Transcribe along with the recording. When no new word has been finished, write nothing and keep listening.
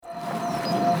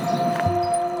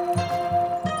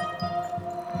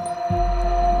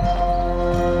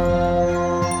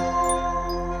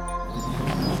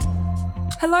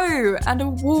Hello, and a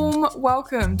warm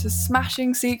welcome to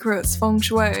Smashing Secrets Feng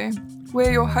Shui.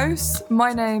 We're your hosts.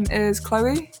 My name is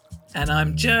Chloe. And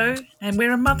I'm Joe, and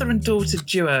we're a mother and daughter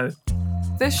duo.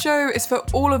 This show is for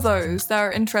all of those that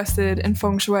are interested in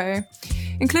Feng Shui,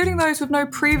 including those with no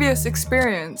previous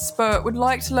experience but would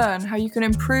like to learn how you can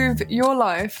improve your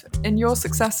life and your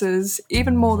successes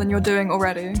even more than you're doing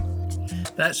already.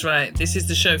 That's right, this is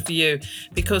the show for you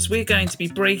because we're going to be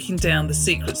breaking down the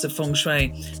secrets of Feng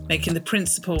Shui, making the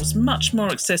principles much more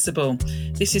accessible.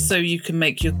 This is so you can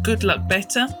make your good luck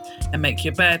better and make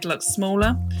your bad luck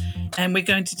smaller. And we're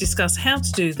going to discuss how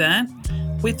to do that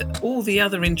with all the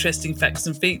other interesting facts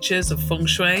and features of Feng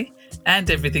Shui and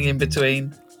everything in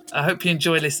between. I hope you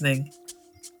enjoy listening.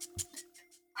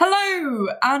 Hello,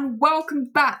 and welcome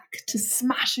back to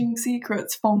Smashing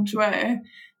Secrets Feng Shui.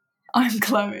 I'm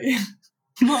Chloe.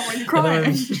 Mom, are you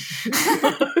crying?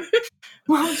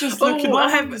 Well, just looking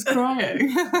like I'm just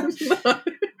crying. No.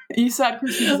 You said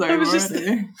Christmas is over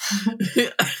already.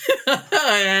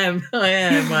 I am.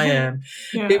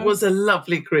 Yeah. It was a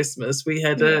lovely Christmas. We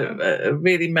had a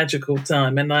really magical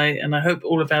time, and I hope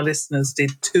all of our listeners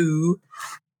did too.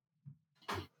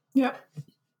 Yeah.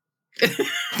 You've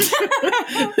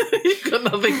got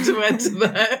nothing to add to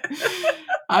that.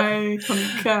 I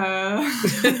concur.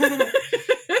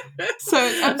 So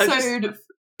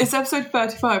it's episode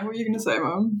 35. What are you going to say,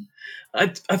 Mum?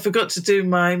 I forgot to do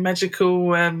my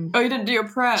magical. You didn't do your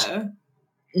prayer.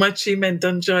 My Chi Men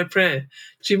Dunjai prayer.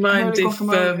 Do you mind Holy if?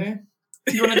 guacamole.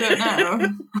 Do you want to do it now?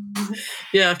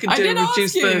 Yeah, I can do a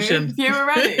reduced version. If you were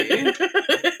ready.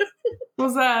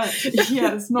 Was that?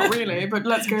 Yes, not really, but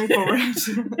let's go for it.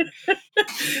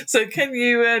 So can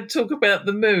you talk about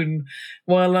the moon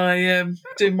while I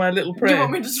do my little prayer? Do you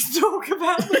want me to just talk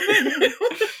about the moon?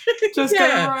 Just go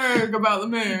rogue about the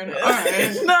moon. All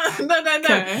right. No.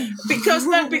 Okay. Because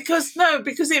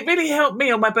it really helped me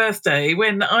on my birthday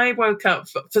when I woke up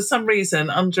for some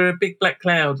reason under a big black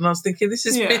cloud and I was thinking, this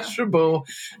is miserable.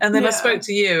 And then I spoke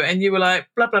to you and you were like,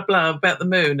 blah, blah, blah about the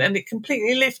moon. And it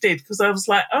completely lifted because I was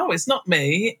like, oh, it's not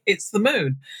me, it's the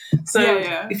moon. So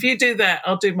if you do that,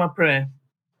 I'll do my prayer.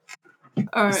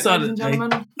 All right, silently. ladies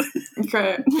and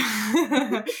gentlemen.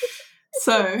 Great.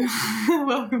 So,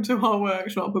 welcome to our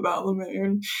workshop about the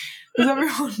moon. Does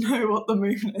everyone know what the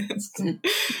moon is?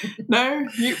 No?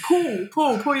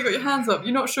 Paul, you got your hands up.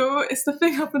 You're not sure? It's the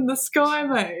thing up in the sky,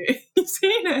 mate. You've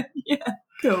seen it? Yeah.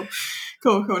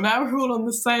 Cool. Now we're all on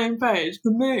the same page.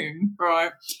 The moon,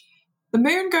 right? The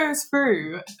moon goes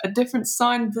through a different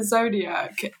sign of the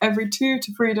zodiac every 2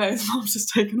 to 3 days. Mom's just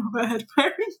taken off her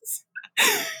headphones.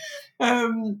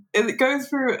 It goes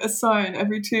through a sign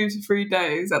every 2 to 3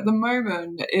 days. At the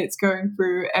moment, it's going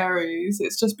through Aries.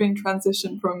 It's just being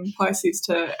transitioned from Pisces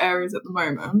to Aries at the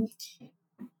moment.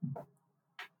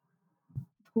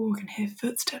 Oh, I can hear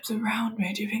footsteps around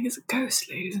me. Do you think it's a ghost,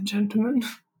 ladies and gentlemen?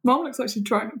 Mom looks like she's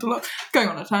trying not to laugh. Going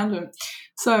on a tangent.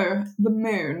 So, the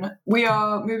moon. We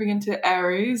are moving into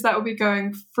Aries. That will be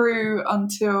going through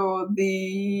until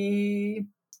the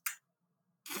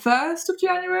 1st of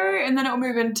January, and then it'll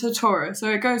move into Taurus. So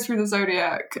it goes through the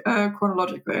zodiac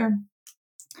chronologically.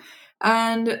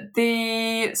 And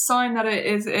the sign that it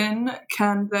is in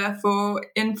can therefore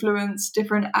influence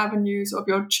different avenues of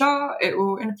your chart. It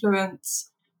will influence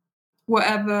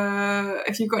whatever,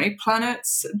 if you've got any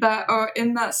planets that are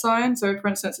in that sign. So for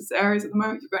instance, it's Aries at the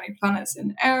moment, you've got any planets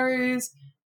in Aries.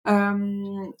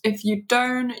 If you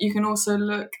don't, you can also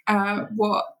look at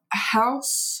what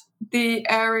house the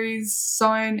Aries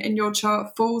sign in your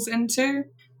chart falls into,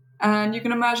 and you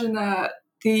can imagine that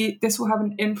this will have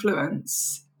an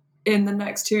influence in the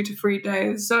next 2 to 3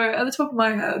 days. So at the top of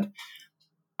my head,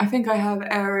 I think I have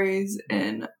Aries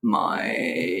in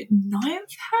my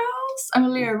 9th house. I'm a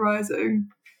Leo rising.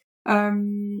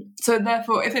 So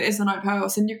therefore, if it is the 9th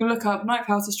house, then you can look up 9th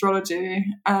house astrology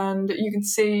and you can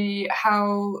see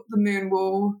how the moon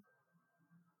will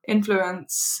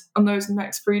influence on those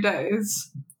next 3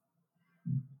 days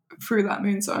through that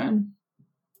moon sign.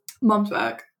 Mum's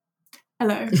back.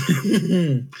 Hello.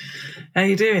 How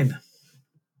you doing?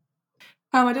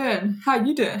 How am I doing? How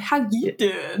you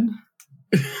doing?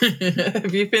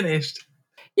 Have you finished?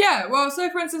 Yeah, well, so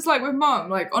for instance, like with Mum,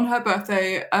 like on her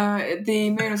birthday, the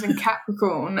moon is in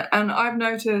Capricorn, and I've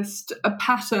noticed a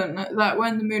pattern that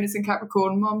when the moon is in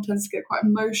Capricorn, Mum tends to get quite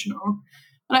emotional.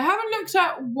 And I haven't looked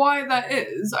at why that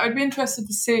is. I'd be interested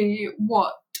to see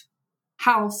what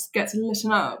house gets lit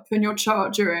up in your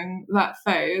chart during that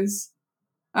phase.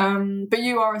 But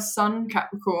you are a Sun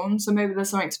Capricorn, so maybe there's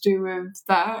something to do with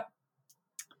that.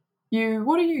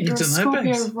 What are you? You're a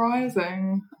Scorpio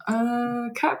rising.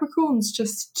 Capricorn's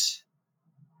just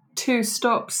 2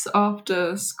 stops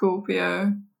after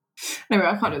Scorpio. Anyway,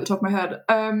 I can't do it at the top of my head.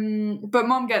 But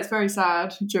Mum gets very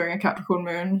sad during a Capricorn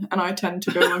moon, and I tend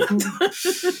to go like,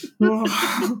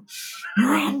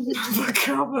 run for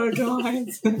cover,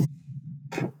 guys.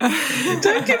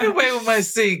 Don't give away all my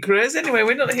secrets. Anyway,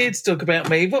 we're not here to talk about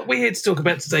me. What we're here to talk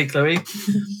about today, Chloe?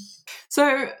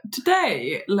 So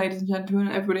today, ladies and gentlemen,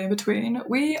 everybody in between,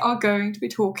 we are going to be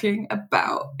talking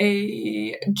about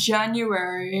a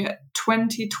January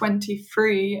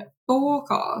 2023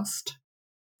 forecast.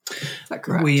 Is that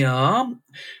correct? We are.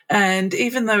 And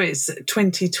even though it's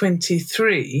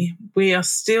 2023, we are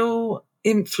still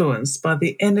influenced by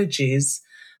the energies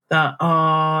that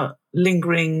are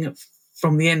lingering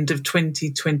from the end of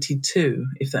 2022,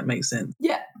 if that makes sense.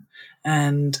 Yeah.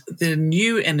 And the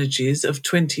new energies of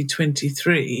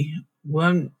 2023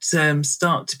 won't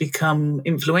start to become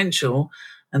influential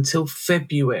until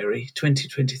February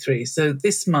 2023. So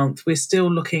this month, we're still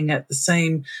looking at the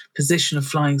same position of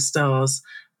flying stars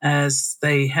as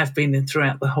they have been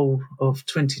throughout the whole of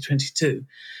 2022.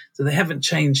 So they haven't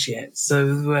changed yet.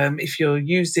 So if you're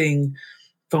using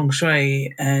feng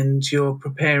shui and you're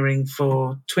preparing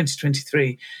for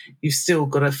 2023, you've still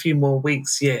got a few more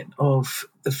weeks yet of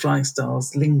the flying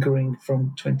stars lingering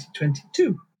from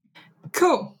 2022.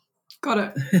 Cool. Got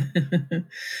it. There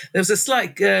was a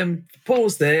slight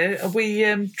pause there. Are we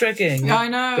dragging? I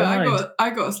know. I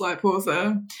got a slight pause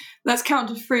there. Let's count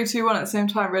to 3, 2, 1 at the same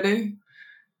time. Ready?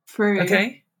 3.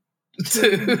 Okay.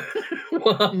 2,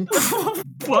 1.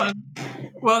 1.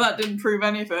 Well, that didn't prove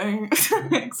anything,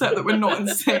 except that we're not in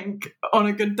sync on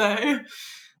a good day.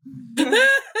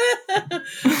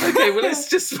 Okay, well, let's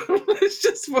just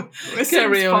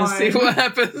carry on and see what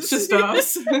happens. It's just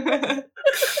us.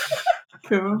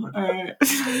 Cool. All right.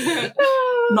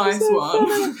 Nice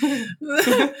one.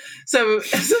 So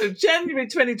January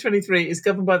 2023 is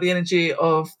governed by the energy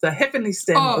of the heavenly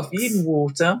stem of yin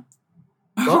water.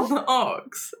 On the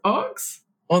ox. Ox?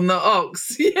 On the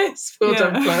ox, yes. Well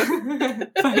done, Chloe.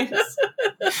 Thanks.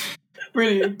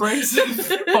 Really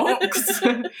abrasive. Ox.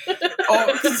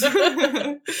 Ox.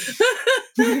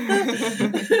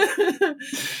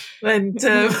 And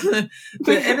the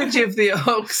energy of the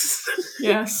ox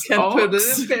can put a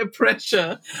little bit of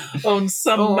pressure on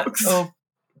some of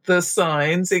the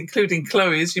signs, including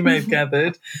Chloe's, you may have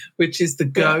gathered, which is the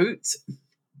goat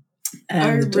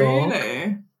and the dog.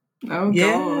 Really? Oh,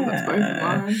 yeah. God, that's both of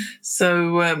mine.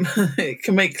 So it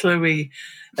can make Chloe...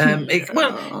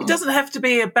 it doesn't have to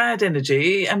be a bad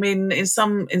energy. I mean, in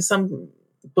some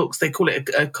books, they call it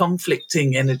a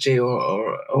conflicting energy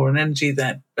or an energy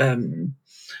that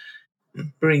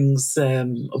brings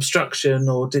obstruction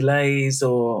or delays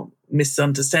or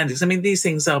misunderstandings. I mean, these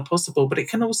things are possible, but it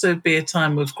can also be a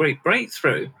time of great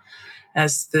breakthrough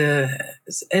as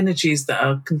energies that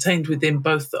are contained within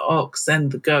both the ox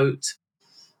and the goat,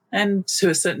 and to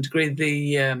a certain degree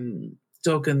the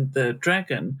dog and the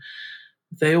dragon,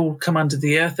 they all come under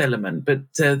the earth element, but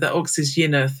the ox is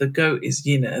yin earth, the goat is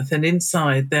yin earth, and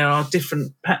inside there are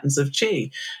different patterns of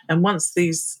qi. And once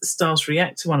these stars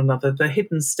react to one another, the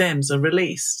hidden stems are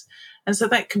released. And so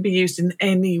that can be used in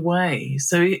any way.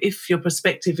 So if your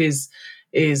perspective is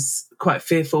quite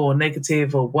fearful or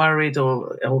negative or worried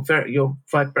or you're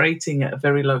vibrating at a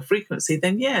very low frequency,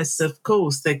 then yes, of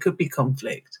course, there could be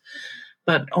conflict.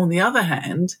 But on the other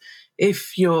hand,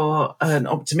 if you're an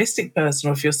optimistic person,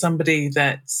 or if you're somebody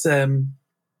that's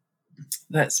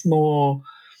more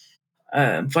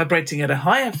vibrating at a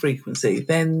higher frequency,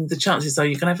 then the chances are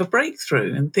you're going to have a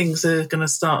breakthrough and things are going to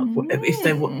start. If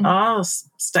there are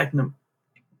stagnant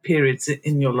periods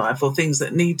in your life or things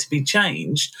that need to be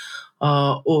changed,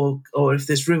 or if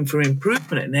there's room for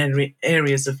improvement in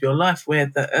areas of your life where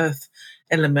the earth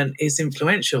element is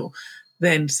influential,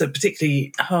 then so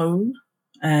particularly home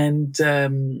and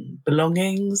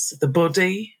belongings, the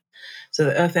body. So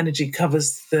the earth energy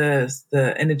covers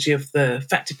the energy of the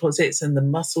fat deposits and the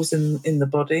muscles in the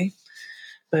body.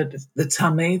 But the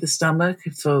tummy, the stomach,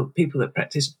 for people that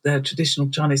practice traditional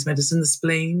Chinese medicine, the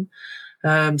spleen.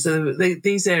 So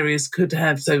these areas could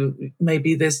have, so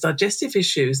maybe there's digestive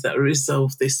issues that are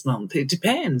resolved this month. It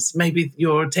depends. Maybe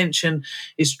your attention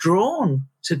is drawn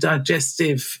to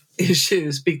digestive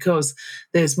issues because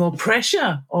there's more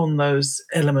pressure on those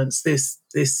elements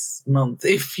this month.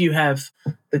 If you have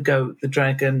the goat, the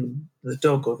dragon, the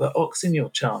dog, or the ox in your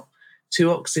chart,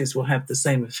 2 oxes will have the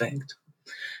same effect.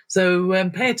 So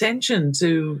pay attention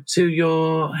to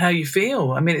your how you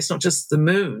feel. I mean, it's not just the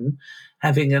moon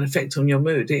having an effect on your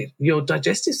mood. Your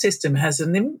digestive system has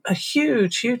a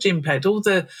huge impact. All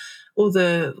the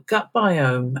gut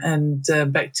biome and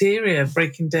bacteria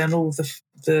breaking down all the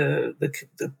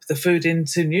food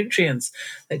into nutrients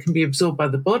that can be absorbed by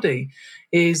the body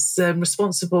is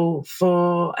responsible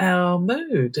for our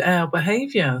mood, our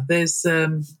behaviour. There's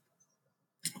the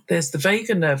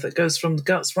vagus nerve that goes from the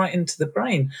guts right into the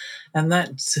brain, and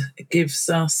that gives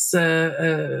us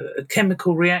a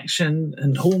chemical reaction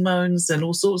and hormones and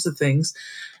all sorts of things,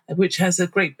 which has a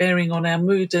great bearing on our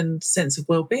mood and sense of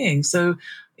well-being. So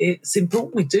it's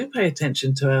important we do pay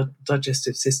attention to our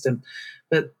digestive system.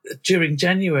 But during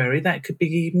January, that could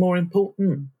be more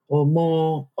important or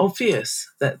more obvious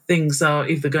that things are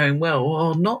either going well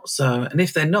or not so. And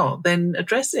if they're not, then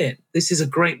address it. This is a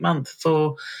great month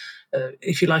for,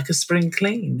 if you like, a spring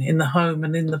clean in the home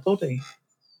and in the body.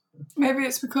 Maybe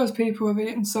it's because people have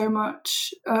eaten so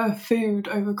much food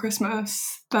over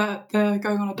Christmas that they're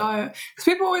going on a diet.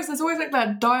 Because there's always like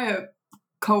that diet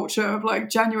culture of like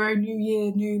January, New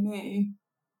Year, New Me.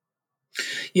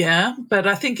 Yeah, but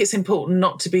I think it's important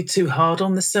not to be too hard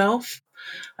on the self.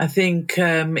 I think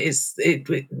I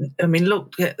mean,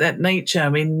 look at nature. I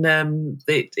mean,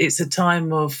 it's a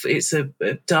time of, it's a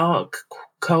dark,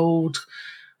 cold.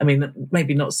 I mean,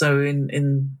 maybe not so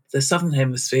in the southern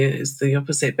hemisphere. It's the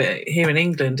opposite. But here in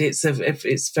England, it's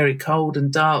very cold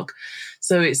and dark.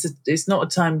 So it's not a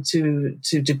time to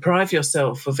deprive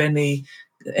yourself of any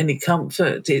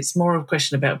comfort. It's more of a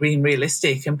question about being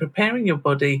realistic and preparing your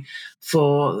body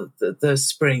for the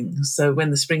spring. So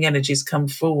when the spring energies come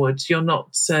forward, you're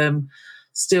not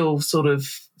still sort of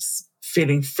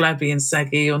feeling flabby and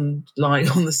saggy lying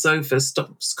on the sofa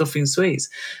scoffing sweets.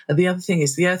 And the other thing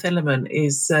is the earth element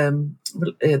is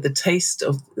the taste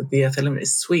of the earth element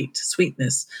is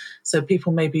sweetness. So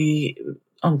people may be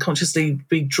unconsciously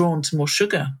be drawn to more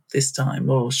sugar this time,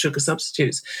 or sugar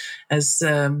substitutes, as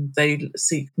they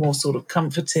seek more sort of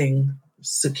comforting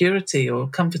security or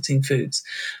comforting foods.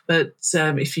 But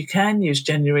if you can use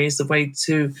January as a way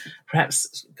to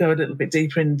perhaps go a little bit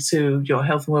deeper into your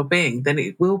health and well-being, then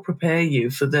it will prepare you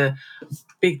for the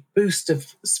big boost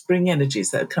of spring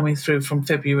energies that are coming through from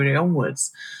February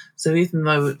onwards. So even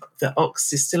though the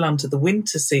ox is still under the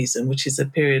winter season, which is a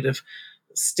period of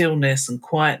stillness and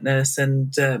quietness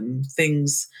and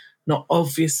things not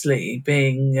obviously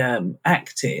being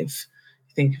active,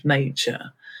 you think of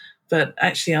nature, but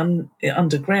actually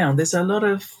underground there's a lot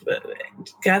of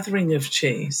gathering of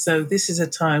chi. So this is a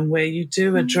time where you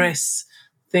do address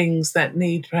things that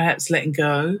need perhaps letting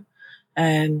go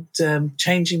and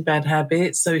changing bad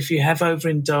habits. So if you have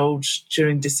overindulged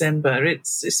during December,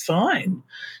 it's fine.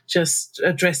 Just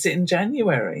address it in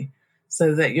January,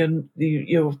 so that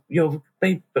you're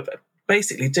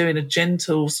basically doing a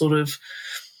gentle sort of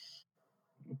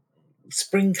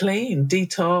spring clean,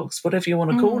 detox, whatever you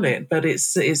want to call it. But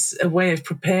it's a way of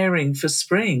preparing for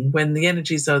spring when the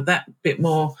energies are that bit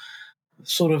more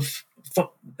sort of,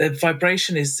 the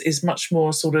vibration is much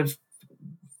more sort of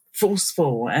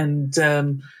forceful and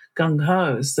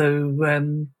gung-ho.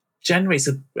 So January is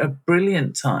a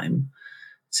brilliant time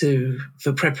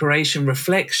for preparation,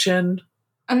 reflection.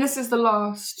 And this is the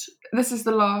last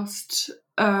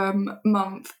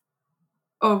month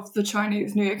of the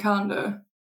Chinese New Year calendar.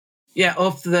 Yeah,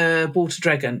 of the water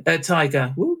dragon,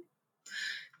 tiger. Woo.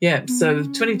 Yeah, so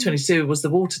 2022 was the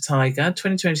water tiger.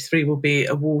 2023 will be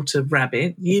a water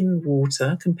rabbit, yin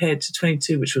water, compared to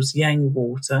 22, which was yang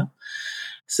water.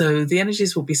 So the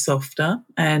energies will be softer,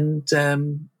 and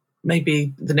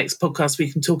maybe the next podcast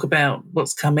we can talk about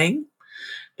what's coming.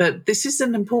 But this is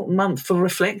an important month for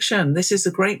reflection. This is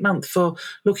a great month for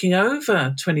looking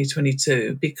over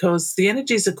 2022 because the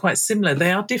energies are quite similar.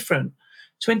 They are different.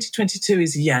 2022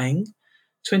 is yang,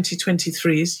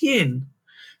 2023 is yin.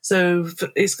 So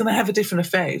it's going to have a different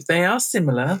effect. They are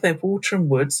similar. They're water and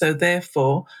wood. So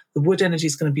therefore, the wood energy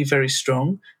is going to be very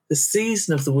strong. The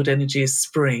season of the wood energy is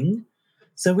spring.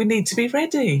 So we need to be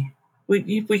ready.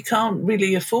 We can't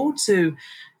really afford to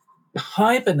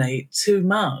hibernate too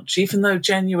much, even though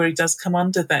January does come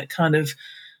under that kind of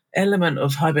element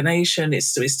of hibernation.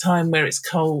 It's time where it's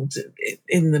cold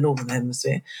in the northern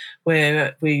hemisphere,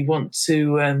 where we want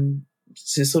to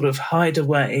sort of hide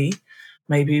away,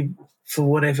 maybe for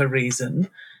whatever reason,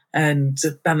 and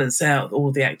to balance out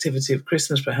all the activity of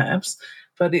Christmas perhaps.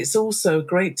 But it's also a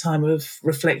great time of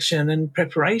reflection and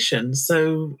preparation.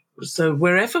 So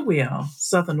wherever we are,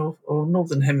 southern or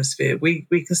northern hemisphere, we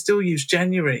can still use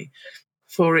January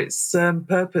for its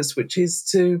purpose, which is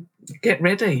to get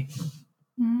ready.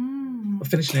 I'll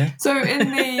finish now. So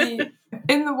in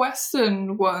the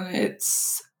Western one,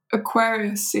 it's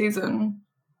Aquarius season,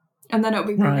 and then it'll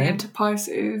be moving into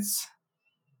Pisces.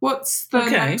 What's the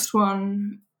next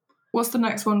one? What's the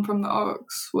next one from the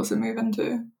ox? What's it move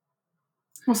into?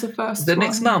 What's the first one?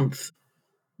 Next month.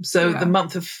 So the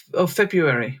month of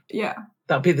February. Yeah.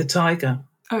 That'll be the tiger.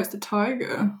 Oh, it's the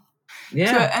tiger.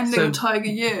 Yeah. So we're ending the tiger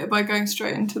year by going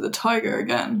straight into the tiger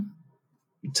again.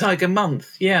 Tiger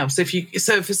month, yeah.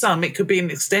 So for some it could be an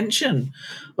extension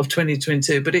of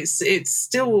 2022, but it's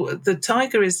still, the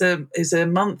tiger is a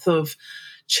month of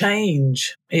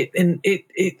change.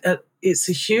 It's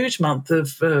a huge month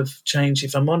of change,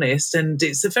 if I'm honest, and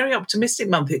it's a very optimistic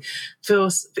month.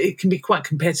 It can be quite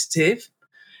competitive,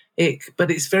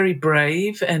 but it's very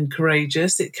brave and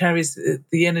courageous. It carries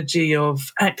the energy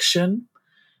of action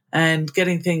and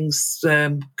getting things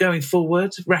going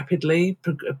forward rapidly,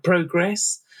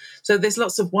 progress. So there's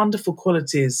lots of wonderful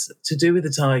qualities to do with the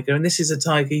tiger, and this is a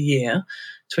tiger year,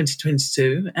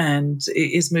 2022, and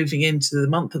it is moving into the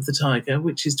month of the tiger,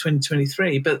 which is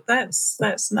 2023. But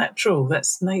that's natural,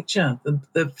 that's nature.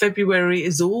 The February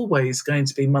is always going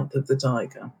to be month of the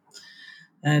tiger,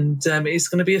 and it's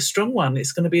going to be a strong one.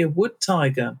 It's going to be a wood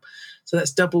tiger. So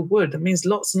that's double wood. It means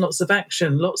lots and lots of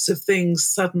action, lots of things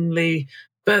suddenly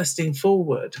bursting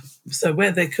forward. So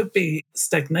where there could be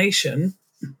stagnation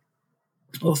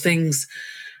or things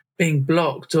being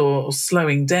blocked or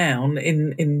slowing down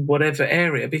in whatever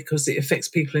area, because it affects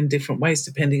people in different ways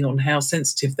depending on how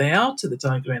sensitive they are to the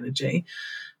tiger energy,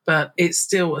 but it's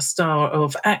still a star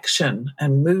of action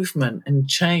and movement and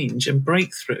change and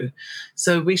breakthrough.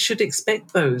 So we should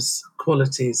expect those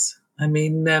qualities. I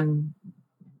mean,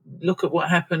 look at what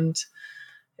happened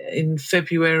in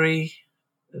February,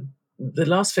 the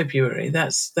last February.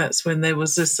 That's when there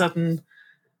was a sudden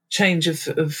change of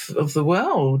the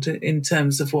world in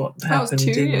terms of what happened. That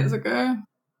was 2 years ago.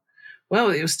 Well,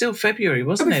 it was still February,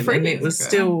 wasn't it? And it was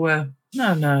still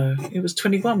no, it was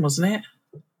 21, wasn't it?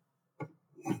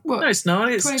 What? No, it's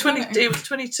not. It's 20. It was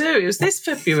 22. It was this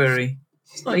February.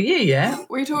 It's not a year yet.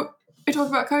 Are you talking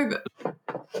about COVID?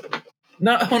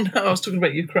 No, I was talking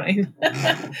about Ukraine.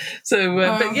 So,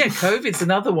 but yeah, COVID's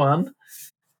another one.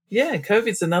 Yeah,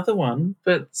 COVID's another one.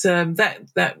 But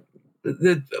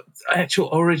the actual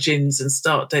origins and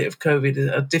start date of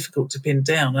COVID are difficult to pin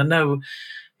down. I know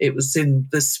it was in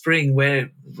the spring where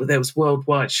there was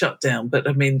worldwide shutdown, but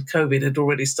I mean, COVID had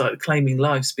already started claiming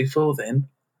lives before then.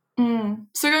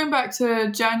 So going back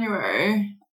to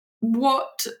January,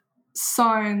 what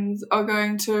signs are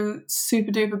going to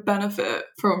super duper benefit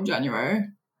from January?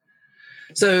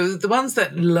 So the ones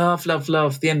that love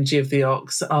the energy of the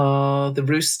ox are the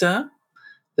rooster,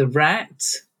 the rat,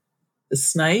 the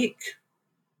snake.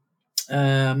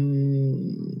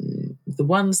 The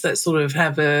ones that sort of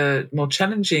have a more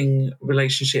challenging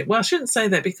relationship. Well, I shouldn't say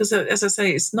that, because, as I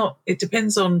say, it's not. It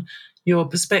depends on your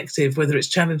perspective whether it's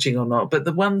challenging or not. But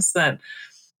the ones that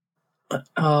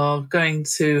are going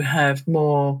to have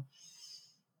more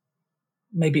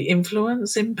maybe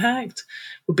influence, impact,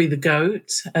 would be the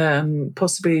goat,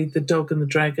 possibly the dog and the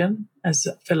dragon as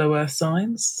fellow earth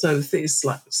signs. So it's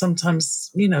like sometimes,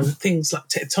 things like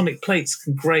tectonic plates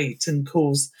can grate and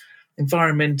cause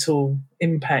environmental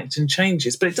impact and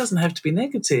changes, but it doesn't have to be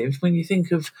negative. When you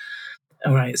think of,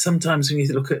 all right, sometimes when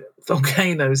you look at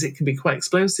volcanoes, it can be quite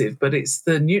explosive, but it's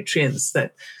the nutrients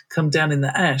that come down in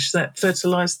the ash that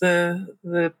fertilize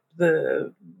the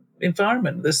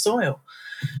environment, the soil.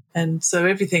 And so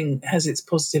everything has its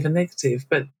positive and negative.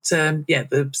 But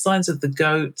the signs of the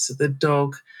goat, the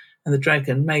dog, and the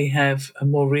dragon may have a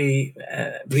more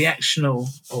reactional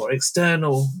or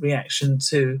external reaction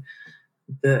to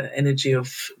the energy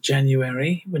of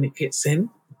January when it gets in.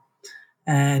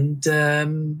 And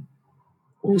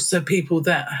also people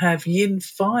that have yin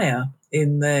fire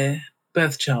in their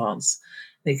birth charts.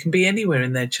 It can be anywhere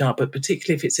in their chart, but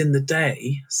particularly if it's in the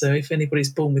day. So if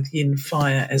anybody's born with yin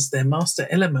fire as their master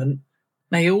element,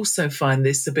 may also find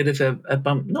this a bit of a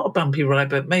bump, not a bumpy ride,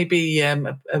 but maybe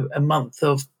a month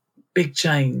of big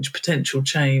change, potential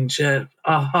change,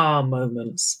 aha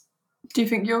moments. Do you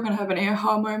think you're going to have any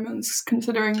aha moments,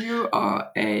 considering you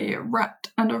are a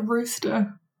rat and a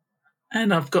rooster?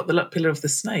 And I've got the luck pillar of the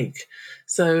snake.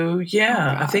 So,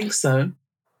 yeah, I think so.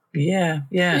 Yeah.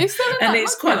 Are you still in that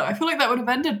luck pillar? I feel like that would have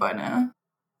ended by now.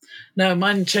 No,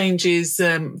 mine changes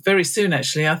very soon,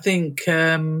 actually. I think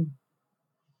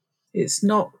it's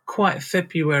not quite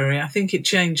February. I think it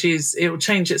changes. It will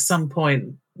change at some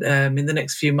point in the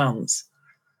next few months.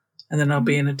 And then I'll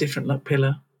be in a different luck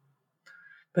pillar.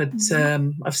 But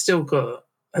I've still got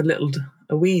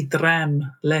a wee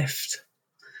dram left.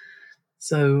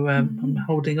 So I'm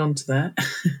holding on to that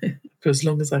for as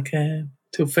long as I can,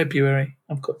 till February.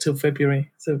 I've got till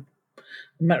February. So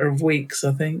a matter of weeks,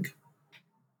 I think.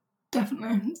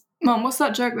 Definitely. Mum, what's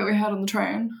that joke that we had on the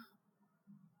train?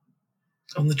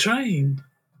 On the train?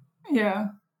 Yeah.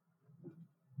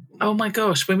 Oh my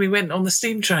gosh, when we went on the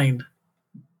steam train.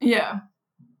 Yeah.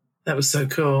 That was so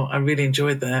cool. I really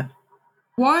enjoyed that.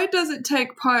 Why does it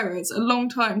take pirates a long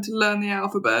time to learn the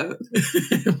alphabet?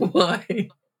 Why?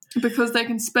 Because they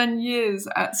can spend years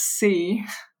at sea.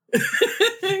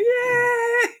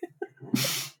 Yeah!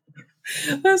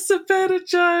 That's a better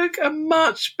joke. A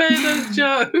much better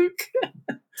joke.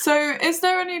 So, is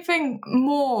there anything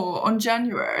more on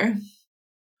January?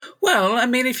 Well, I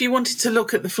mean, if you wanted to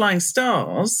look at the flying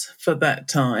stars for that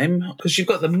time, because you've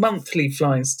got the monthly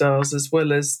flying stars as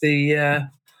well as the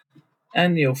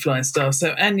annual flying stars. So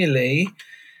annually,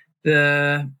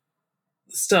 the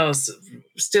stars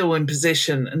still in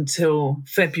position until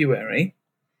February.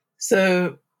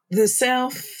 So the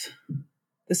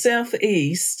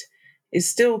southeast is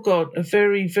still got a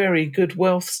very, very good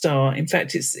wealth star. In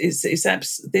fact,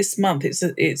 this month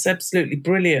it's absolutely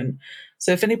brilliant.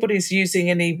 So if anybody's using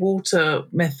any water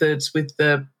methods with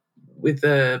the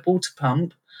water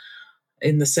pump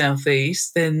in the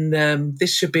southeast, then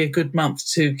this should be a good month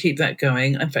to keep that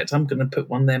going. In fact, I'm going to put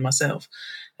one there myself.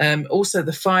 Also,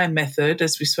 the fire method,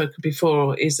 as we've spoken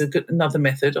before, is another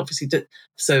method. Obviously,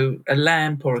 so a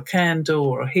lamp or a candle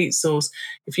or a heat source.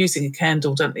 If using a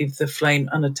candle, don't leave the flame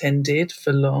unattended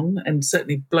for long, and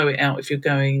certainly blow it out if you're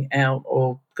going out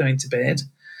or going to bed.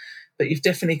 But you've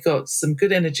definitely got some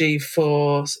good energy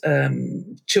for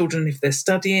children if they're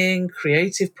studying,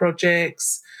 creative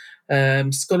projects,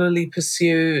 scholarly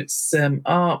pursuits,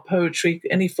 art, poetry,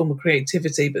 any form of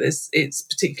creativity, but it's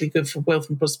particularly good for wealth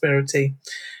and prosperity.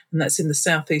 And that's in the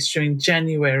southeast during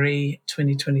January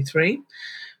 2023.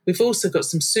 We've also got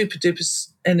some super duper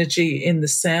energy in the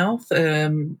south,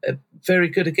 very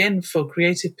good again for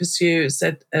creative pursuits,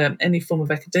 any form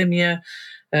of academia.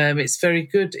 It's very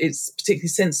good. It's particularly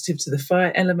sensitive to the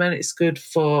fire element. It's good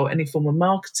for any form of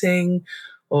marketing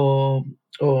or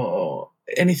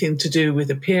anything to do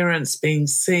with appearance, being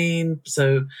seen.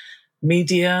 So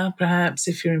media, perhaps,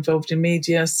 if you're involved in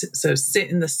media. So sit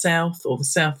in the south or the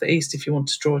southeast if you want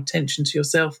to draw attention to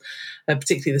yourself,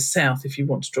 particularly the south if you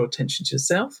want to draw attention to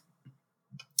yourself.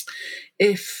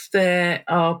 If there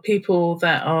are people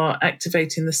that are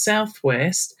activating the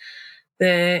southwest,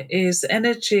 there is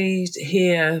energy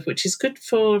here which is good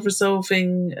for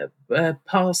resolving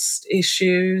past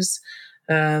issues,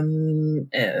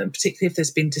 particularly if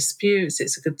there's been disputes.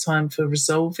 It's a good time for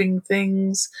resolving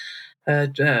things.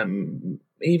 Even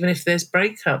if there's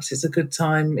breakups, it's a good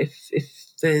time.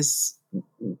 If there's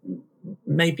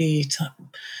maybe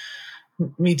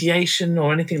mediation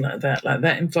or anything like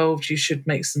that involved, you should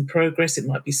make some progress. It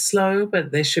might be slow,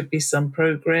 but there should be some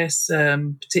progress,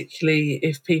 particularly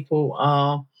if people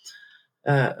are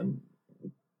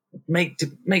make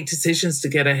decisions to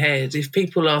get ahead. If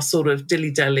people are sort of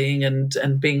dilly-dallying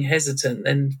and being hesitant,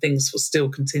 then things will still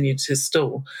continue to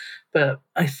stall. But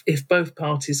if both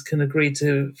parties can agree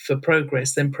for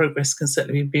progress, then progress can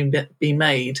certainly be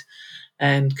made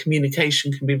and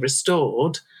communication can be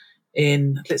restored.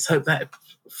 Let's hope that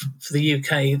for the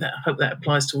UK, I hope that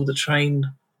applies to all the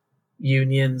train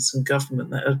unions and government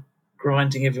that are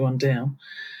grinding everyone down,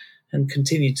 and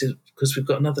continue to, because we've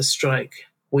got another strike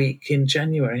week in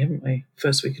January, haven't we?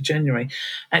 First week of January.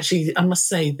 Actually, I must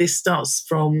say this starts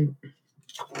from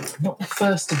not the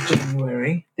 1st of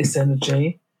January, this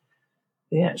energy.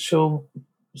 The actual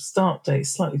start date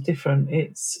is slightly different.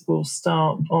 It will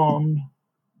start on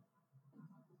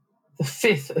the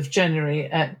 5th of January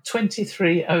at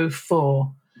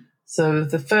 23:04. So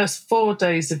the first 4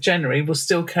 days of January will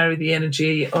still carry the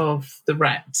energy of the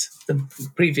rat, the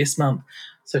previous month.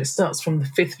 So it starts from the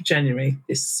 5th of January,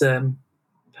 this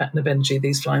pattern of energy,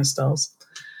 these flying stars.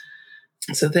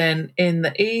 So then in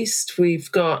the east,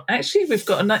 we've got an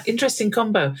interesting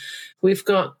combo. We've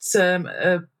got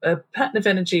a pattern of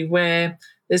energy where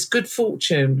there's good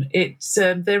fortune.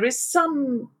 There is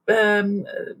some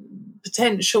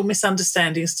potential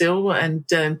misunderstanding still and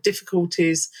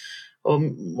difficulties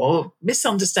or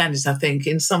misunderstandings, I think,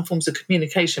 in some forms of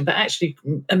communication, but actually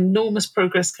enormous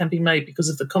progress can be made because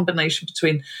of the combination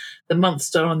between the month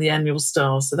star and the annual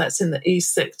star. So that's in the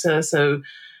east sector. So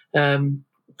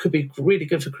could be really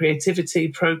good for creativity,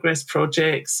 progress,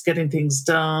 projects, getting things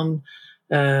done,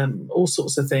 all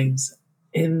sorts of things.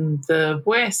 In the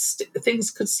west, things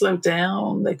could slow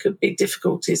down. There could be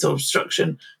difficulties or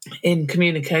obstruction in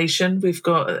communication. We've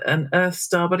got an earth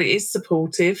star, but it is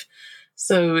supportive.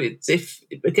 So it's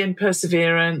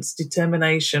perseverance,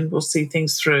 determination will see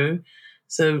things through.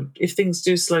 So if things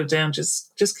do slow down,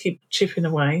 just keep chipping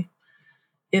away.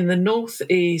 In the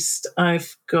northeast,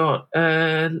 I've got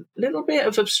a little bit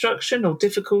of obstruction or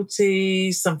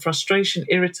difficulty, some frustration,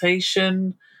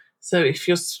 irritation. So if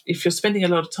you're spending a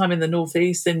lot of time in the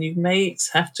northeast, then you may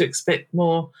have to expect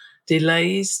more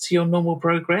delays to your normal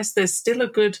progress. There's still a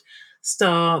good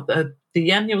star,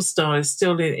 the annual star is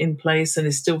still in place and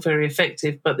is still very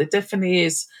effective, but there definitely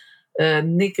is a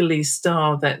niggly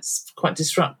star that's quite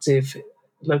disruptive,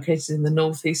 located in the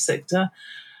northeast sector.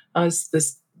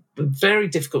 There's very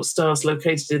difficult stars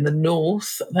located in the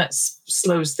north. That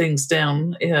slows things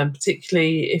down,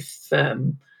 particularly if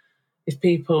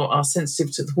people are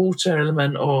sensitive to the water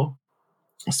element or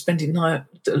spending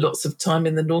lots of time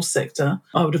in the north sector.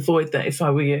 I would avoid that if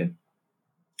I were you.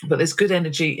 But there's good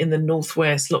energy in the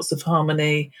northwest, lots of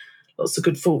harmony, lots of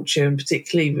good fortune,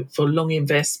 particularly for long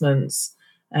investments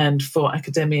and for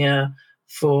academia,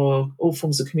 for all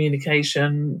forms of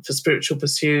communication, for spiritual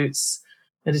pursuits,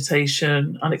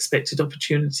 meditation, unexpected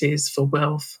opportunities for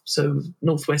wealth. So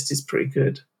northwest is pretty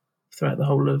good throughout the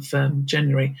whole of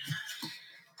January.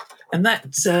 And that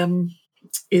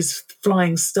is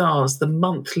flying stars, the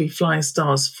monthly flying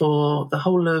stars for the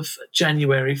whole of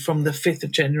January, from the 5th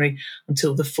of January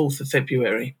until the 4th of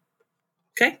February.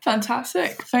 Okay?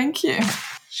 Fantastic. Thank you.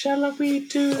 Shall we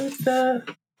do the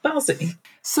Bazi?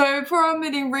 So for our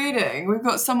mini reading, we've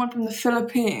got someone from the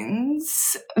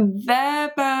Philippines.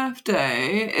 Their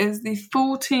birthday is the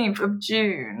 14th of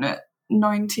June,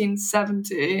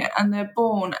 1970, and they're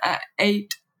born at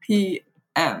 8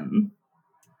 p.m.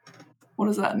 What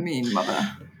does that mean,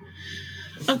 Mother?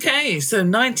 Okay, so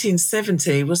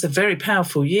 1970 was a very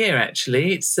powerful year,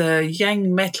 actually. It's a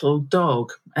yang metal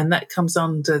dog, and that comes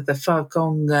under the Fa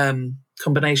Gong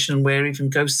combination where even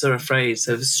ghosts are afraid.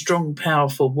 So a strong,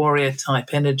 powerful warrior type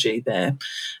energy there.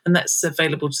 And that's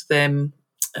available to them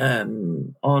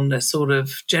on a sort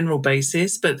of general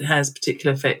basis, but has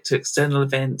particular effect to external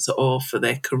events or for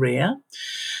their career.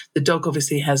 The dog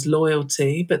obviously has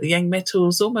loyalty, but the yang metal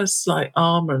is almost like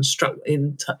armor and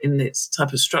in its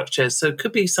type of structure. So it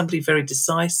could be somebody very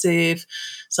decisive,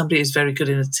 somebody who's very good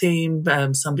in a team,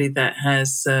 somebody that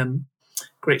has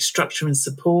great structure and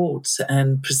support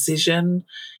and precision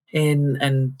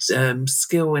and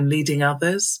skill in leading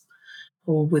others,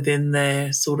 all within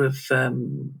their sort of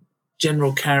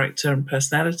general character and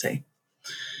personality.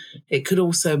 It could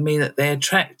also mean that they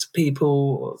attract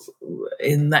people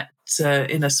in a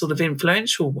sort of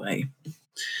influential way.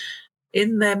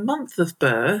 In their month of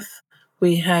birth,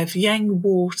 we have yang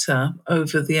water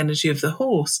over the energy of the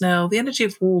horse. Now, the energy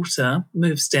of water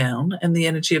moves down and the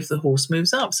energy of the horse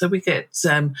moves up. So we get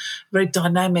a very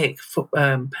dynamic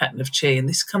pattern of qi, and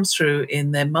this comes through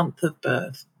in their month of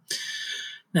birth.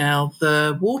 Now,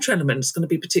 the water element is going to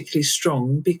be particularly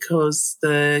strong because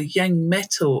the yang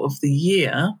metal of the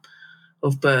year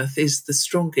of birth is the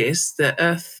strongest. The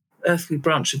earthly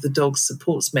branch of the dog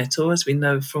supports metal, as we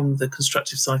know from the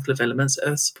constructive cycle of elements.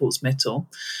 Earth supports metal,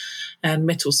 and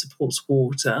metal supports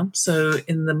water. So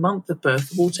in the month of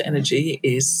birth, water energy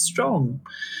is strong.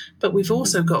 But we've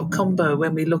also got a combo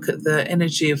when we look at the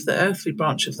energy of the earthly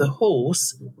branch of the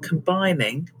horse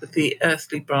combining with the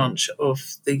earthly branch of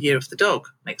the year of the dog,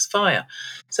 makes fire.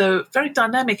 So very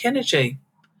dynamic energy.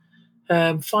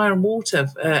 Fire and water,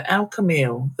 alchemy.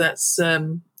 That's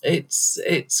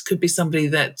it could be somebody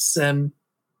that's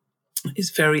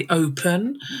is very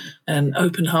open and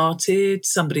open-hearted,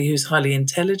 somebody who's highly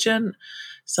intelligent,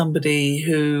 somebody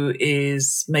who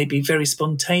is maybe very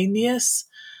spontaneous.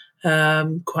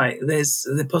 There's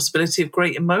the possibility of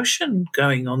great emotion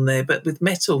going on there, but with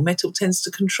metal tends to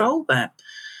control that.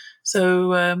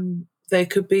 So there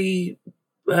could be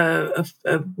a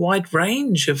wide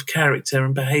range of character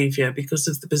and behaviour because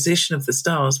of the position of the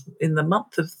stars in the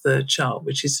month of the chart,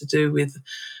 which is to do with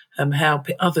how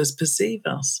others perceive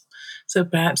us. So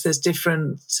perhaps there's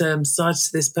different sides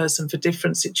to this person for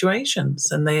different situations,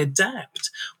 and they adapt.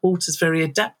 Water's very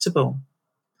adaptable.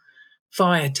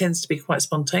 Fire tends to be quite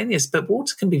spontaneous, but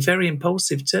water can be very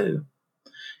impulsive too.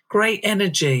 Great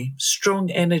energy, strong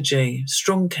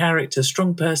character,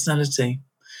 strong personality.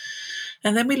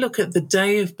 And then we look at the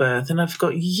day of birth, and I've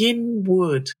got yin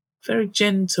wood, very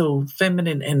gentle,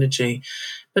 feminine energy,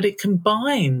 but it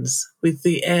combines with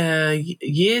the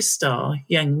year star,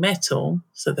 yang metal.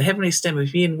 So the heavenly stem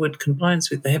of yin wood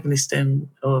combines with the heavenly stem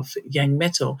of yang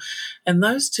metal. And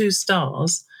those two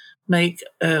stars make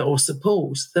or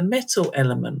support the metal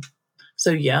element.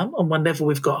 So yeah, on one level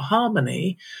we've got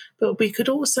harmony, but we could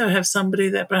also have somebody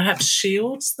that perhaps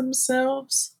shields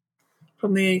themselves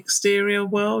from the exterior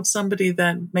world, somebody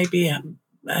that maybe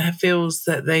feels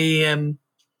that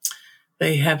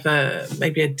they have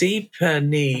maybe a deep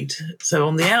need. So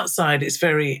on the outside, it's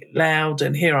very loud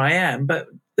and here I am, but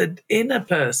the inner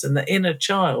person, the inner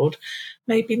child,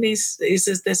 maybe there's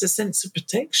a sense of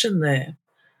protection there.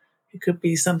 It could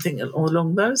be something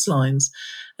along those lines.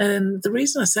 And the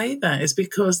reason I say that is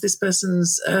because this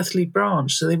person's earthly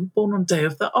branch, so they were born on day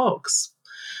of the ox.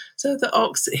 So the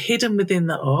ox, hidden within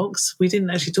the ox, we didn't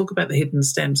actually talk about the hidden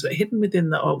stems, but hidden within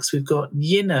the ox, we've got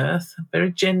yin earth,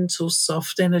 very gentle,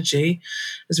 soft energy.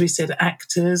 As we said,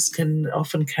 actors can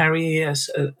often carry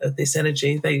this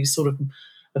energy. They sort of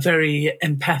are very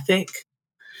empathic.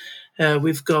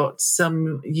 We've got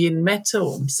some yin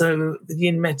metal. So the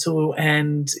yin metal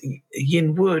and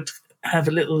yin wood have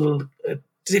a little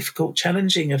difficult,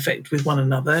 challenging effect with one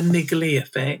another, niggly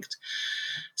effect.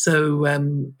 So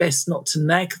best not to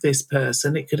nag this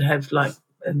person. It could have like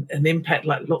an impact,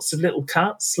 like lots of little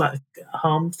cuts, like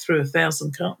harm through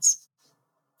 1,000 cuts.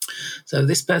 So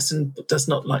this person does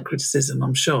not like criticism,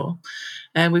 I'm sure.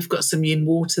 And we've got some yin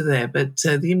water there, but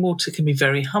the yin water can be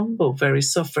very humble, very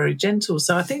soft, very gentle.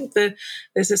 So I think that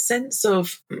there's a sense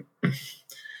of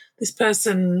this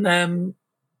person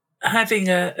having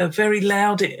a very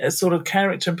loud sort of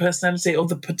character and personality, or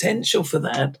the potential for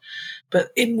that.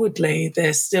 But inwardly,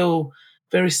 they're still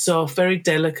very soft, very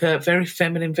delicate, very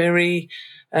feminine, very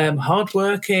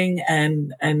hardworking,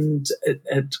 and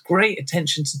a great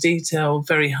attention to detail,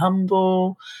 very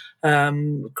humble,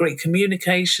 great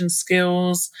communication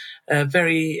skills,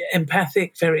 very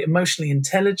empathic, very emotionally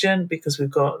intelligent, because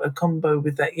we've got a combo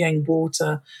with that yang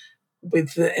water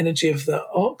with the energy of the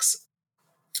ox.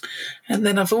 And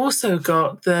then I've also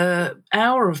got the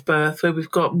hour of birth, where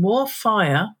we've got more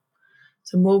fire,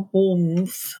 so more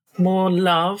warmth, more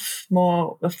love,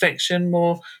 more affection,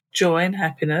 more joy and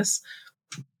happiness,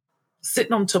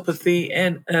 sitting on top of the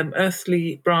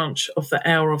earthly branch of the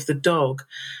hour of the dog,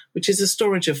 which is a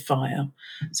storage of fire.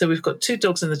 So we've got 2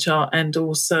 dogs in the chart, and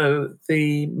also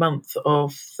the month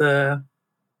of the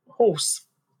horse.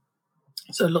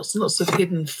 So lots and lots of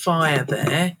hidden fire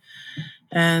there.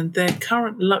 And their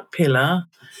current luck pillar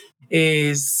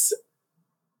is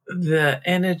the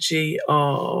energy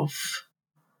of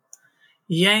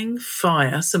yang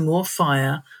fire, some more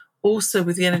fire, also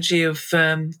with the energy of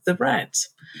the rat.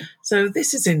 So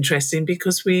this is interesting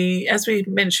because as we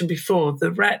mentioned before, the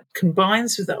rat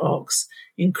combines with the ox,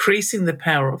 increasing the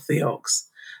power of the ox.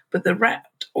 But the rat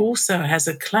also has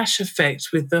a clash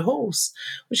effect with the horse,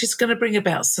 which is going to bring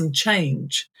about some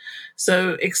change.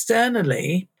 So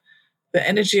externally, the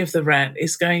energy of the rat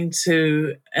is going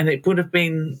to, and it would have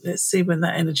been, let's see when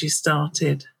that energy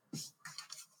started.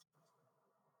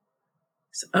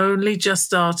 It's only just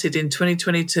started in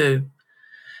 2022.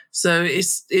 So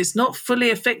it's not fully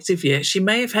effective yet. She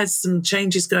may have had some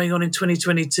changes going on in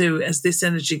 2022 as this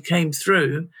energy came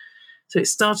through. So it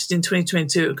started in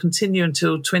 2022. It will continue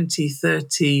until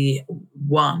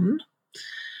 2031.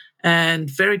 And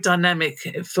very dynamic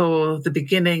for the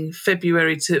beginning,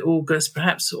 February to August,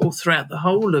 perhaps all throughout the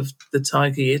whole of the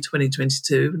Tiger year,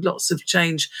 2022. Lots of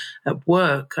change at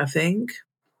work, I think.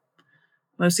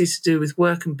 Mostly to do with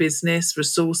work and business,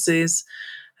 resources.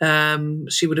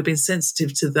 She would have been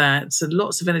sensitive to that. So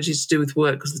lots of energy to do with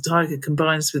work, because the tiger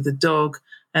combines with the dog,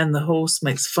 and the horse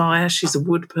makes fire. She's a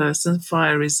wood person.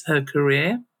 Fire is her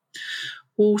career.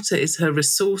 Water is her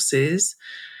resources.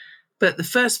 But the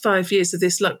first 5 years of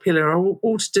this luck pillar are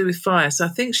all to do with fire. So I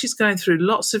think she's going through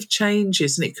lots of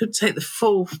changes, and it could take the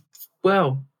full,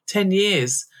 10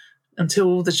 years until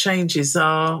all the changes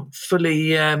are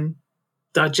fully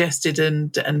digested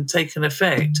and taken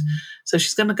effect. So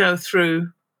she's going to go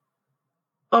through.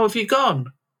 Oh, have you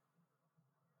gone?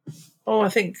 Oh, I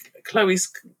think Chloe's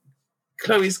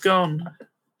gone.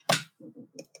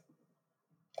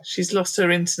 She's lost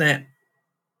her internet.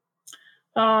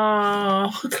 Oh,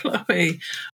 Chloe.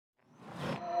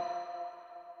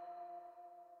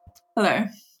 Hello.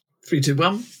 3, 2,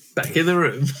 1. Back in the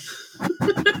room.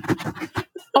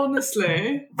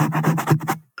 Honestly.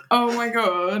 Oh my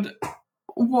God.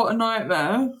 What a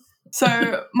nightmare.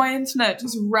 So my internet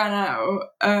just ran out,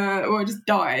 or it just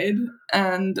died,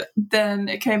 and then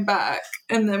it came back,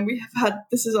 and then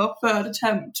this is our 3rd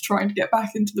attempt trying to get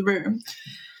back into the room.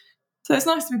 So it's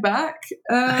nice to be back.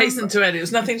 I hasten to add, it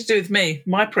was nothing to do with me.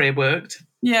 My prayer worked.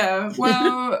 Yeah,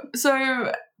 well,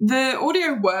 so the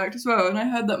audio worked as well, and I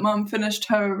heard that Mum finished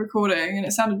her recording, and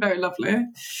it sounded very lovely.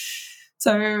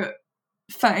 So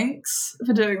thanks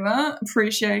for doing that.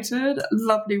 Appreciated.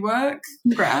 Lovely work.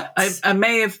 Congrats. I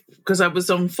may have, because I was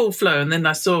on full flow, and then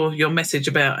I saw your message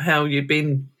about how you'd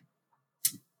been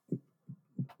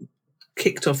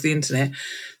kicked off the internet.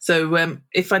 So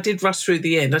if I did rush through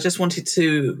the end, I just wanted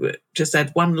to just add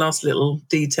one last little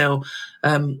detail.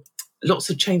 Lots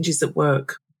of changes at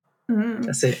work.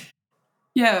 That's it.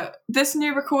 Yeah, this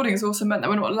new recording has also meant that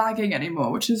we're not lagging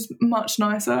anymore, which is much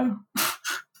nicer.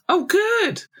 Oh,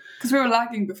 good. Because we were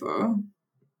lagging before.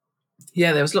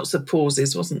 Yeah, there was lots of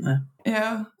pauses, wasn't there?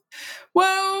 Yeah.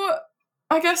 Well,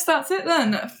 I guess that's it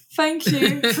then. Thank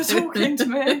you for talking to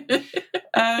me.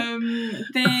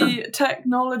 The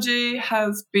technology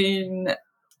has been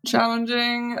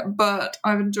challenging, but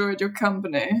I've enjoyed your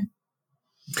company.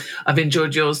 I've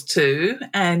enjoyed yours too.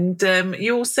 And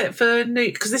you're all set for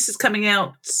new, because this is coming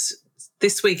out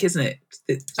this week, isn't it?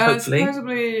 Hopefully.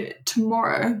 Supposedly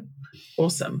tomorrow.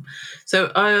 Awesome.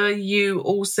 So are you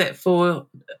all set for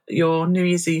your New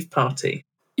Year's Eve party?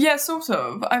 Yeah, sort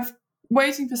of. I've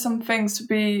waiting for some things to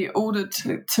be ordered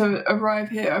to arrive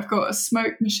here. I've got a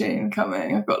smoke machine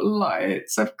coming. I've got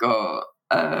lights. I've got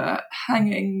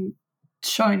hanging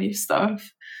shiny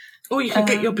stuff. Oh, you could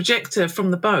get your projector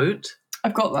from the boat.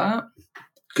 I've got that.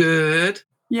 Good.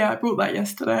 Yeah, I brought that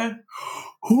yesterday.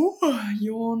 Ooh,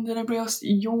 yawned. Did anybody else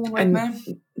yawn with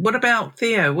me? What about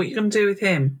Theo? What are you going to do with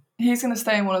him? He's going to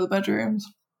stay in one of the bedrooms.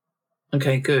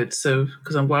 Okay, good. So,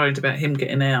 because I'm worried about him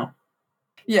getting out.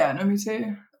 Yeah, no, me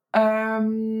too. I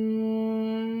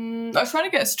was trying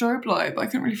to get a strobe light, but I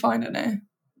couldn't really find any.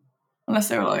 Unless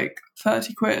they were like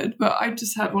 30 quid. But I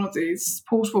just had one of these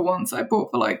portable ones I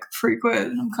bought for like 3 quid.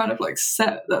 And I'm kind of like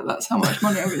set that that's how much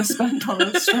money I'm going to spend on a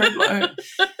strobe light.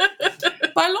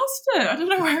 But I lost it. I don't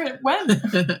know where it went.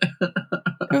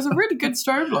 It was a really good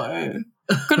strobe light.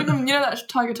 Got it from, you know, that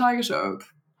Tiger shop?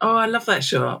 Oh, I love that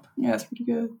shop. Yeah, it's pretty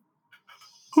good.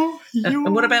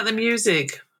 And what about the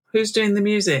music? Who's doing the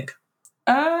music?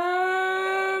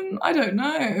 I don't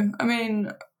know. I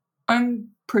mean, I'm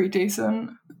pretty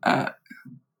decent at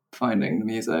finding the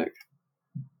music.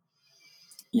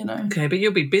 You know. Okay, but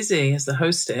you'll be busy as the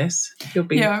hostess. You'll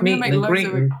be meeting and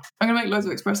greeting. I'm going to make loads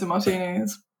of espresso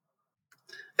martinis.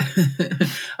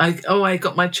 I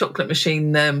got my chocolate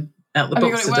machine out the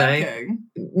box today. Working?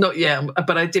 Not yet,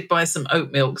 but I did buy some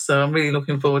oat milk, so I'm really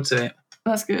looking forward to it.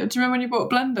 That's good. Do you remember when you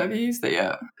bought a blender? Have you used it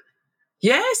yet?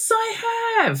 Yes,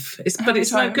 I have. But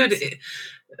it's no good.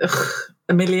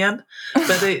 A million,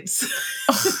 but it's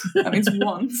that means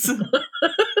once.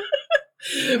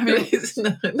 It's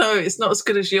not as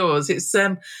good as yours. It's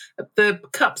the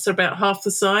cups are about half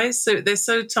the size, so they're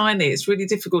so tiny. It's really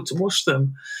difficult to wash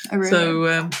them. Oh,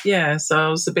 really?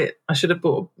 So I should have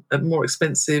bought a more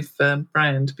expensive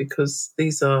brand, because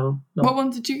these are not. What one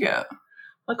did you get?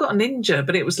 I got a Ninja,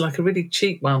 but it was like a really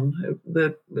cheap one.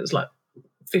 It was like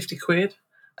 50 quid.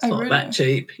 It's not that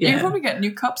cheap. Yeah. You can probably get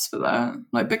new cups for that,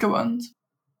 like bigger ones.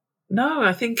 No,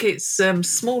 I think it's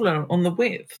smaller on the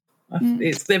width.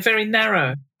 They're very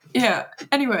narrow. Yeah.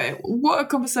 Anyway, what a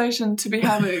conversation to be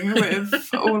having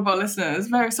with all of our listeners.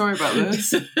 Very sorry about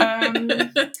this. You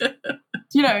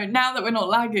know, now that we're not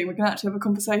lagging, we can actually have a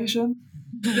conversation.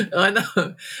 I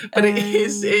know, but it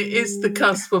is the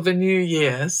cusp of a new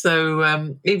year.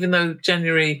 So even though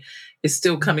January is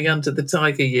still coming under the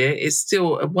Tiger year, it's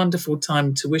still a wonderful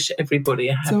time to wish everybody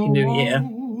a happy new year.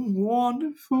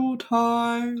 Wonderful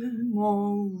time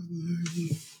of the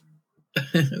year.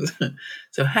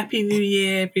 So happy new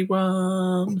year,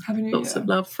 everyone. Happy new Lots of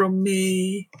love from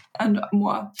me. And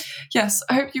moi. Yes,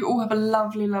 I hope you all have a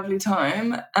lovely, lovely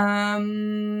time. Did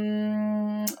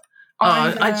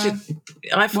I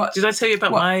tell you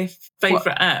about my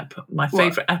favourite app? My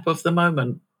favourite app of the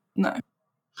moment? No.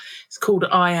 It's called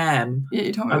I Am. Yeah,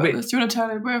 you told me about this. Do you want to tell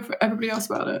everybody else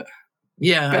about it?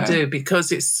 Yeah, I do,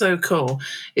 because it's so cool.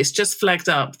 It's just flagged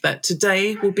up that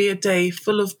today will be a day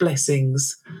full of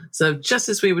blessings. So just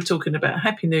as we were talking about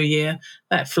Happy New Year,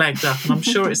 that flagged up. And I'm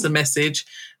sure it's a message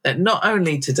that not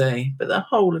only today, but the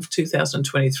whole of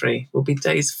 2023 will be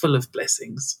days full of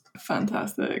blessings.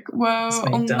 Fantastic. Well,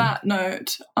 on that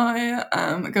note, I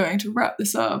am going to wrap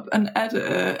this up and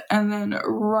edit it and then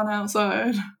run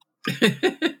outside. What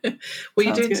are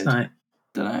you doing tonight?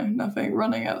 Don't know, nothing.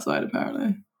 Running outside,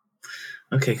 apparently.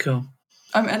 Okay, cool.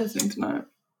 I'm editing tonight.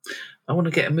 I want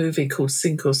to get a movie called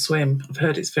Sink or Swim. I've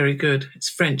heard it's very good. It's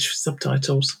French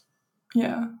subtitles.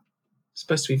 Yeah. It's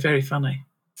supposed to be very funny.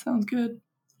 Sounds good.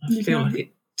 I feel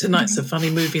like tonight's a funny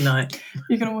movie night.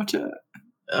 You're going to watch it?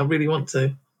 I really want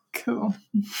to. Cool.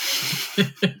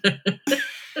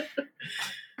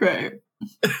 Great.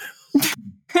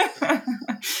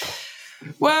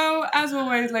 Well, as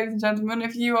always, ladies and gentlemen,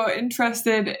 if you are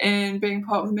interested in being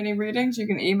part of the mini readings, you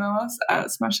can email us at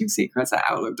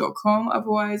smashingsecrets@outlook.com.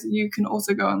 Otherwise, you can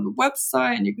also go on the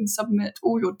website and you can submit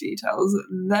all your details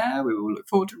there. We will look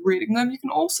forward to reading them. You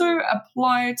can also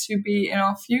apply to be in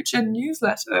our future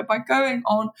newsletter by going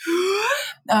on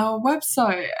our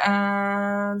website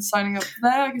and signing up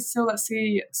there. I can still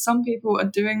see some people are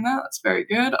doing that. That's very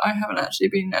good. I haven't actually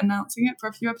been announcing it for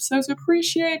a few episodes. I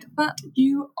appreciate that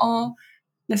you are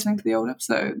listening to the old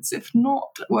episodes. If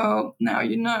not, well, now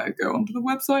you know. Go onto the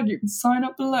website. You can sign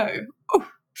up below. Ooh.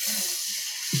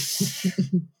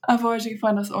 Otherwise, you can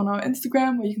find us on our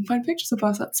Instagram, where you can find pictures of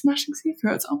us at Smashing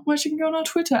Secrets. Otherwise, you can go on our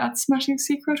Twitter at Smashing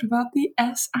Secret without the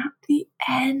S at the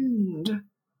end.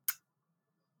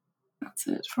 That's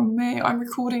it from me. I'm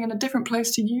recording in a different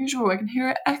place to usual. I can hear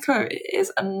it echo. It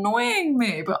is annoying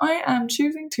me, but I am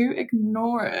choosing to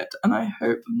ignore it. And I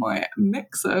hope my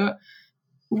mixer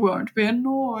won't be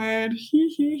annoyed. Hee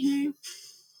hee hee.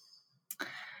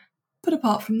 But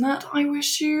apart from that, I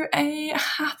wish you a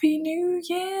happy new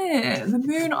year. The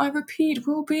moon, I repeat,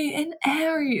 will be in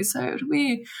Aries, so it'll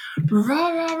be rah,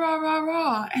 rah, rah, rah,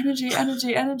 rah, energy,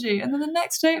 energy, energy. And then the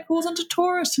next day it falls into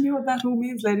Taurus. You know what that all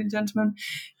means, ladies and gentlemen.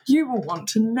 You will want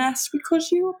to nest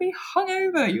because you will be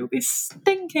hungover. You'll be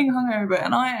stinking hungover,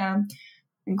 and I am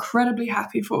incredibly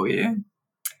happy for you.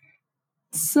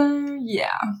 So,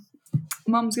 yeah.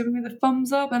 Mum's giving me the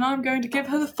thumbs up, and I'm going to give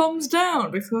her the thumbs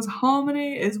down because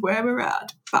harmony is where we're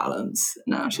at. Balance.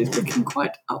 Now she's looking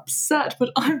quite upset, but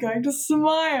I'm going to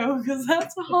smile because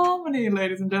that's harmony,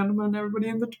 ladies and gentlemen, and everybody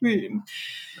in between.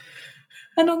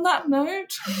 And on that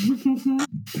note,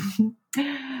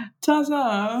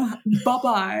 ta-ta,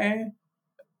 bye-bye,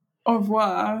 au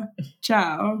revoir,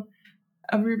 ciao,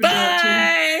 arrivederci.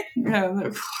 Bye!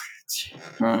 Yeah,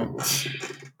 right.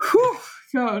 Whew,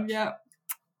 God, yeah.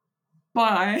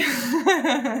 Bye.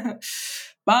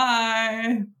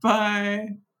 Bye. Bye.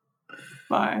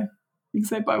 Bye. You can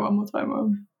say bye one more time,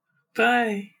 Mom.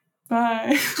 Bye.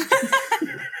 Bye.